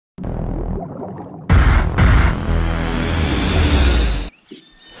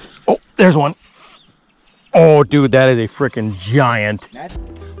there's one. Oh, dude, that is a freaking giant.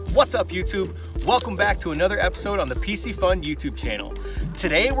 What's up, YouTube? Welcome back to another episode on the Piscifun YouTube channel.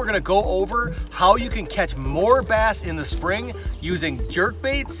 Today, we're gonna go over how you can catch more bass in the spring using jerk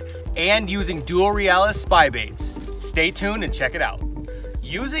baits and using dual realis spy baits. Stay tuned and check it out.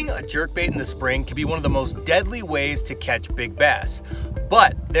 Using a jerk bait in the spring can be one of the most deadly ways to catch big bass.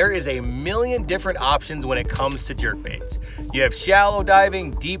 But there is a million different options when it comes to jerk baits. You have shallow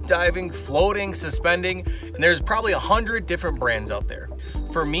diving, deep diving, floating, suspending, and there's probably 100 different brands out there.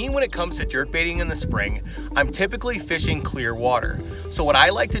 For me, when it comes to jerk baiting in the spring, I'm typically fishing clear water. So what I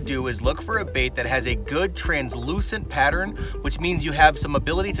like to do is look for a bait that has a good translucent pattern, which means you have some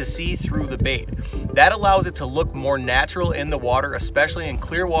ability to see through the bait. That allows it to look more natural in the water, especially in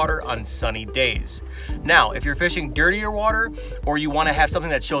clear water on sunny days. Now, if you're fishing dirtier water or you want to have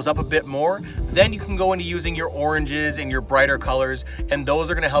something that shows up a bit more, then you can go into using your oranges and your brighter colors, and those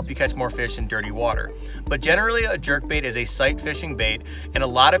are going to help you catch more fish in dirty water. But generally, a jerk bait is a sight fishing bait, and a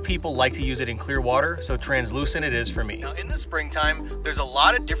lot of people like to use it in clear water, so translucent it is for me. Now, in the springtime, there's a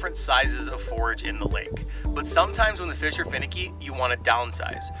lot of different sizes of forage in the lake, but sometimes when the fish are finicky, you want to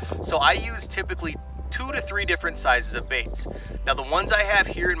downsize. So I use typically 2 to 3 different sizes of baits. Now, the ones I have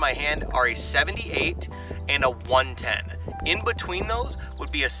here in my hand are a 78 and a 110. In between those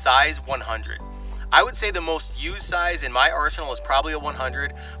would be a size 100. I would say the most used size in my arsenal is probably a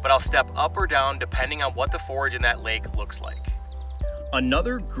 100, but I'll step up or down depending on what the forage in that lake looks like.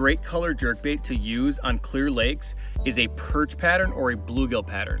 Another great color jerkbait to use on clear lakes is a perch pattern or a bluegill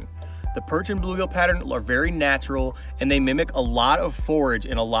pattern. The perch and bluegill pattern are very natural and they mimic a lot of forage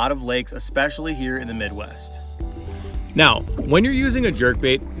in a lot of lakes, especially here in the Midwest. Now, when you're using a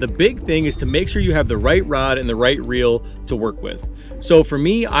jerkbait, the big thing is to make sure you have the right rod and the right reel to work with. So for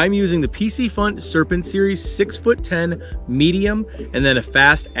me, I'm using the Piscifun Serpent Series 6'10" medium and then a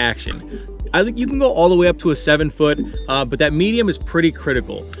fast action. I think you can go all the way up to a 7 foot, but that medium is pretty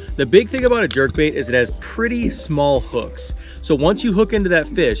critical. The big thing about a jerkbait is it has pretty small hooks. So once you hook into that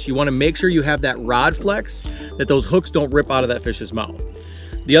fish, you want to make sure you have that rod flex, that those hooks don't rip out of that fish's mouth.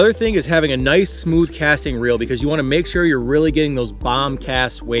 The other thing is having a nice smooth casting reel, because you want to make sure you're really getting those bomb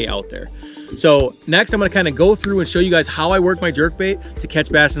casts way out there. So next I'm going to kind of go through and show you guys how I work my jerkbait to catch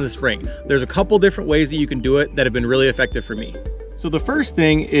bass in the spring. There's a couple different ways that you can do it that have been really effective for me. So the first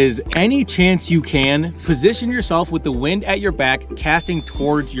thing is, any chance you can, position yourself with the wind at your back, casting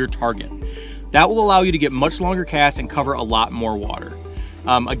towards your target. That will allow you to get much longer casts and cover a lot more water.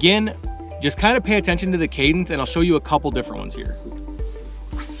 Again, just kind of pay attention to the cadence, and I'll show you a couple different ones here.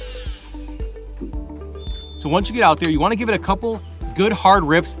 So once you get out there, you want to give it a couple good hard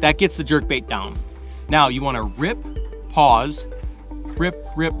rips. That gets the jerkbait down. Now you want to rip, pause, rip,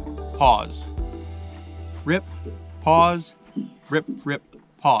 rip, pause, rip, pause, rip, rip,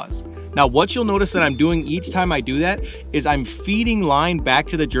 pause. Now what you'll notice that I'm doing each time I do that is I'm feeding line back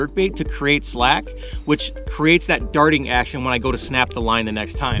to the jerkbait to create slack, which creates that darting action when I go to snap the line the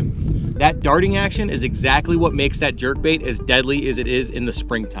next time. That darting action is exactly what makes that jerkbait as deadly as it is in the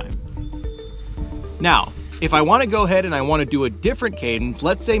springtime. Now, if I want to go ahead and I want to do a different cadence,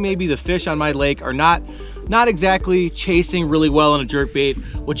 let's say maybe the fish on my lake are not exactly chasing really well on a jerkbait,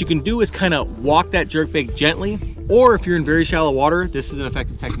 what you can do is kind of walk that jerkbait gently, or if you're in very shallow water, this is an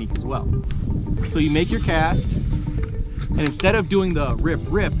effective technique as well. So you make your cast, and instead of doing the rip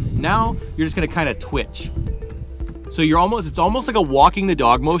rip, now you're just going to kind of twitch. So it's almost like a walking the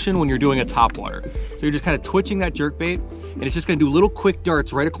dog motion when you're doing a topwater. So you're just kind of twitching that jerkbait, and it's just going to do little quick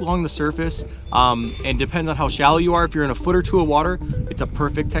darts right along the surface, and depends on how shallow you are. If you're in a foot or two of water, it's a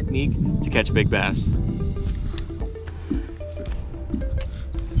perfect technique to catch big bass.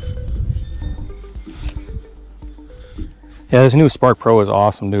 Yeah, this new Spark Pro is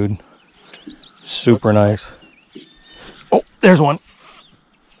awesome, dude. Super nice. Oh, there's one.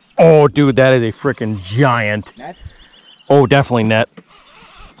 Oh, dude, that is a freaking giant. Net? Oh, definitely net.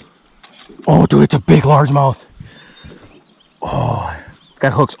 Oh, dude, it's a big largemouth. Oh, it's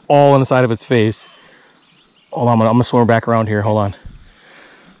got hooks all on the side of its face. Hold on, I'm gonna swim back around here. Hold on. I'm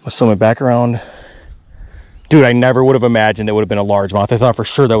gonna swim it back around. Dude, I never would have imagined it would have been a largemouth. I thought for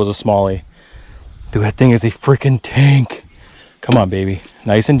sure that was a smallie. Dude, that thing is a freaking tank. Come on, baby.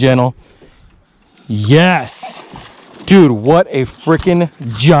 Nice and gentle. Yes. Dude, what a freaking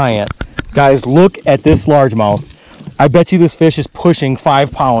giant. Guys, look at this largemouth. I bet you this fish is pushing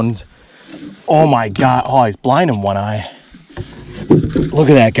 5 pounds. Oh my God. Oh, he's blind in one eye. Look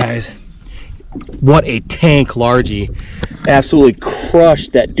at that, guys. What a tank largie. Absolutely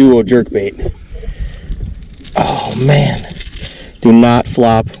crushed that duo jerkbait. Oh man. Do not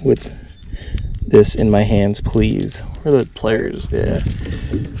flop with this in my hands, please. Where are the players? Yeah.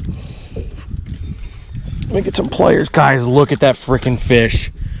 Let me get some pliers. Guys, look at that freaking fish.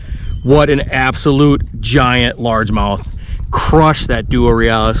 What an absolute giant largemouth. Crush that Duo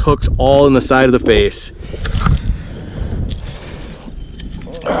Realis. Hooks all in the side of the face.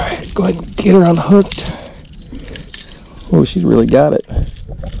 All right, let's go ahead and get her unhooked. Oh, she's really got it.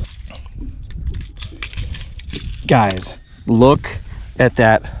 Guys, look at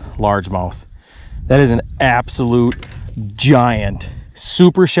that largemouth. That is an absolute giant.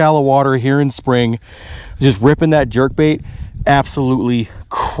 Super shallow water here in spring. Just ripping that jerkbait. Absolutely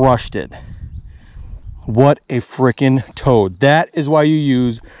crushed it. What a freaking toad. That is why you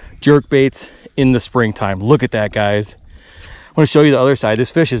use jerkbaits in the springtime. Look at that, guys. I want to show you the other side.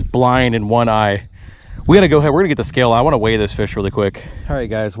 This fish is blind in one eye. We gotta go ahead, we're gonna get the scale. I want to weigh this fish really quick. All right,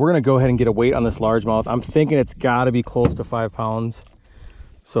 guys, we're gonna go ahead and get a weight on this largemouth. I'm thinking it's gotta be close to 5 pounds.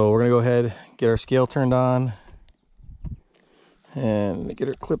 So we're gonna go ahead, get our scale turned on and get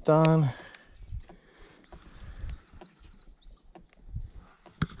her clipped on.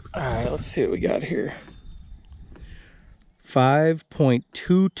 All right, let's see what we got here.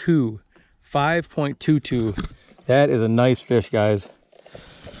 5.22. 5.22. That is a nice fish, guys.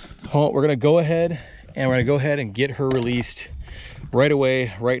 Well, we're gonna go ahead and get her released right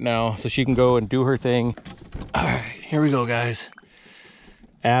away, right now, so she can go and do her thing. All right, here we go, guys.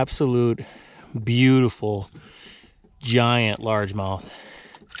 Absolute beautiful giant largemouth.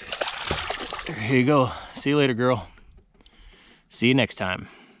 Here you go. See you later, girl. See you next time.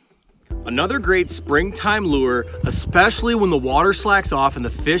 Another great springtime lure, especially when the water slacks off and the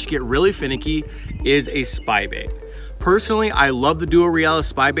fish get really finicky, is a spybait. Personally, I love the Duo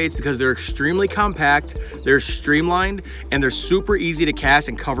Realis spybaits because they're extremely compact, they're streamlined, and they're super easy to cast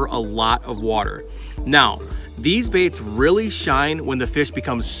and cover a lot of water. Now, these baits really shine when the fish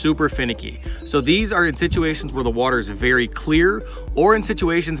becomes super finicky. So these are in situations where the water is very clear, or in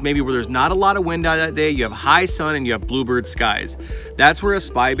situations maybe where there's not a lot of wind out that day, you have high sun and you have bluebird skies. That's where a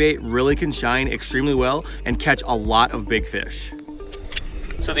spybait really can shine extremely well and catch a lot of big fish.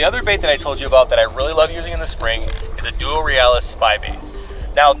 So the other bait that I told you about that I really love using in the spring is a Duo Realis spybait.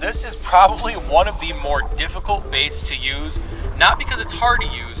 Now this is probably one of the more difficult baits to use, not because it's hard to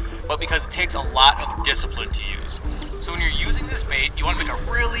use, but because it takes a lot of discipline to use. So when you're using this bait, you want to make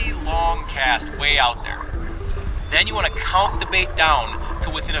a really long cast way out there. Then you want to count the bait down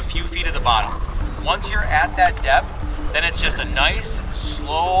to within a few feet of the bottom. Once you're at that depth, then it's just a nice,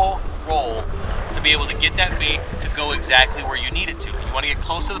 slow roll to be able to get that bait to go exactly where you need it to. You want to get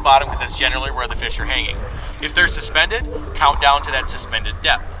close to the bottom because that's generally where the fish are hanging. If they're suspended, count down to that suspended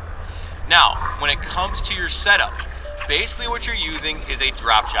depth. Now, when it comes to your setup, basically what you're using is a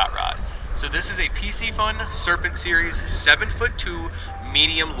drop shot rod. So this is a Piscifun Serpent Series 7'2"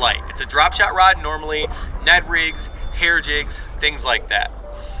 medium light. It's a drop shot rod normally, Ned rigs, hair jigs, things like that.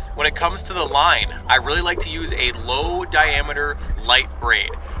 When it comes to the line, I really like to use a low diameter light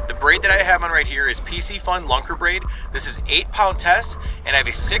braid. The braid that I have on right here is Piscifun Lunker braid. This is 8-pound test, and I have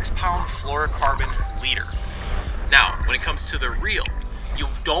a 6-pound fluorocarbon leader. Now, when it comes to the reel, you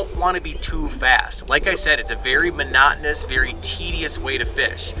don't want to be too fast. Like I said, it's a very monotonous, very tedious way to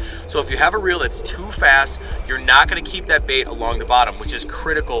fish. So if you have a reel that's too fast, you're not going to keep that bait along the bottom, which is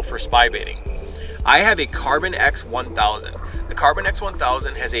critical for spy baiting. I have a Carbon X1000. The Carbon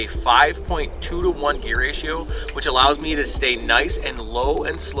X1000 has a 5.2 to 1 gear ratio, which allows me to stay nice and low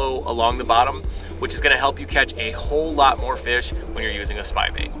and slow along the bottom, which is going to help you catch a whole lot more fish when you're using a spy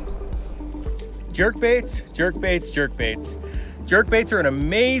bait. Jerkbaits, jerkbaits, jerkbaits. Jerkbaits are an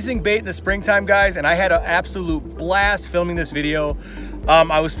amazing bait in the springtime, guys, and I had an absolute blast filming this video.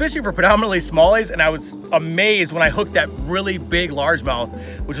 I was fishing for predominantly smallies, and I was amazed when I hooked that really big largemouth,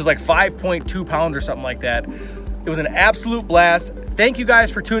 which was like 5.2 pounds or something like that. It was an absolute blast. Thank you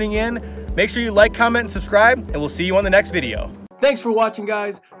guys for tuning in. Make sure you like, comment, and subscribe, and we'll see you on the next video. Thanks for watching,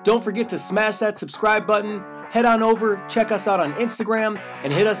 guys. Don't forget to smash that subscribe button. Head on over, check us out on Instagram,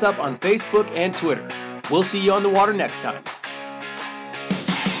 and hit us up on Facebook and Twitter. We'll see you on the water next time.